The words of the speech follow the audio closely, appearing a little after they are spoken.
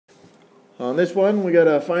On this one, we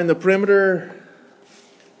gotta find the perimeter.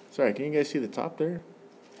 Sorry, can you guys see the top there?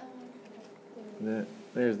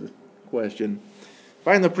 There's the question.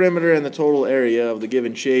 Find the perimeter and the total area of the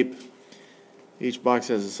given shape. Each box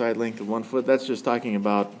has a side length of 1 foot. That's just talking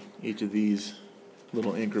about each of these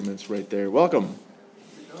little increments right there. Welcome.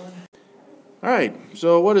 Alright,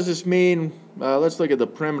 so what does this mean? Let's look at the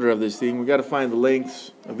perimeter of this thing. We've got to find the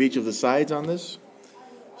lengths of each of the sides on this.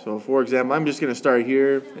 So for example, I'm just going to start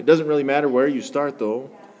here. It doesn't really matter where you start though,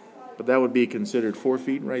 but that would be considered 4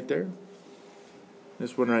 feet right there.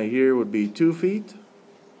 This one right here would be 2 feet.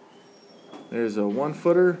 There's a 1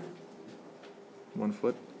 footer, 1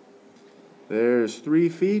 foot. There's 3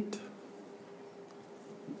 feet.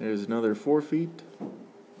 There's another 4 feet.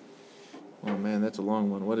 Oh man, that's a long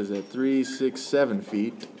one. What is that? 3, 6, 7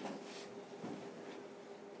 feet.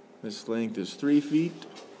 This length is 3 feet.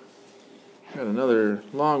 Got another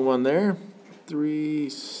long one there. 3,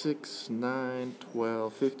 6, 9,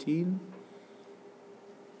 12, 15.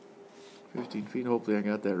 15 feet. Hopefully I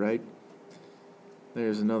got that right.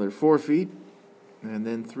 There's another 4 feet. And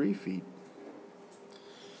then 3 feet.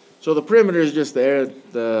 So the perimeter is just there,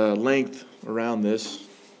 the length around this.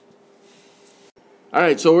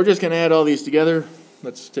 Alright, so we're just going to add all these together.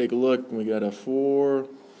 Let's take a look. We got a 4. I'm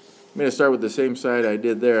going to start with the same side I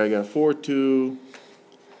did there. I got 4, 2,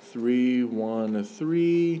 3, 1,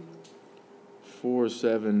 3, 4,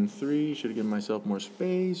 7, 3. Should have given myself more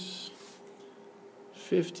space.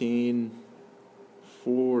 15,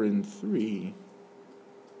 4, and 3.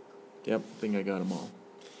 Yep, I think I got them all.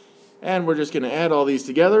 And we're just going to add all these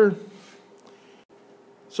together.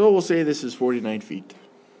 So we'll say this is 49 feet.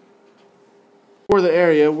 For the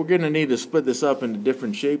area, we're going to need to split this up into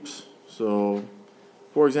different shapes. So,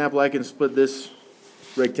 for example, I can split this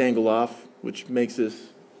rectangle off, which makes this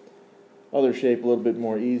other shape a little bit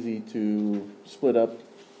more easy to split up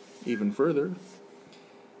even further.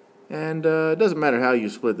 And it doesn't matter how you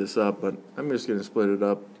split this up, but I'm just going to split it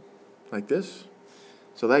up like this.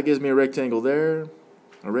 So that gives me a rectangle there,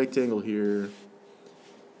 a rectangle here,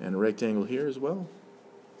 and a rectangle here as well.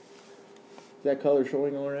 Is that color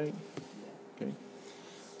showing all right? Okay.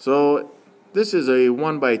 So this is a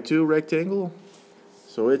 1 by 2 rectangle.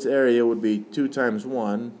 So its area would be 2 times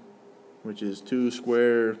 1, which is 2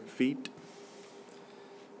 square feet.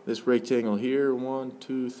 This rectangle here, 1,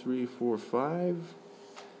 2, 3, 4, 5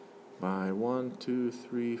 by 1, 2,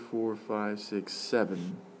 3, 4, 5, 6,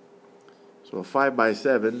 7. So a 5 by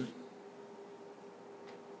 7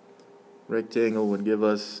 rectangle would give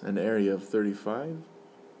us an area of 35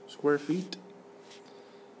 square feet.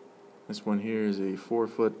 This one here is a 4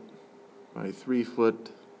 foot by 3 foot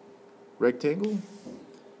rectangle,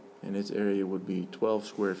 and its area would be 12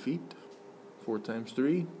 square feet, 4 times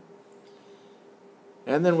 3.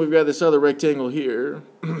 And then we've got this other rectangle here,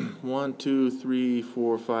 1, 2, 3,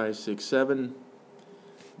 4, 5, 6, 7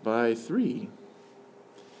 by 3.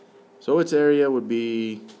 So its area would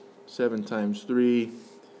be 7 times 3,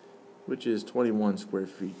 which is 21 square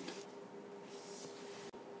feet.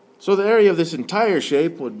 So the area of this entire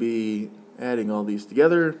shape would be, adding all these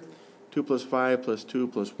together, 2 plus 5 plus 2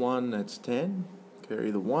 plus 1, that's 10. Carry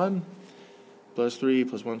the 1. Plus 3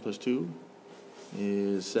 plus 1 plus 2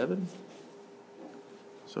 is 7.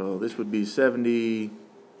 So this would be 70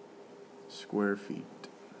 square feet.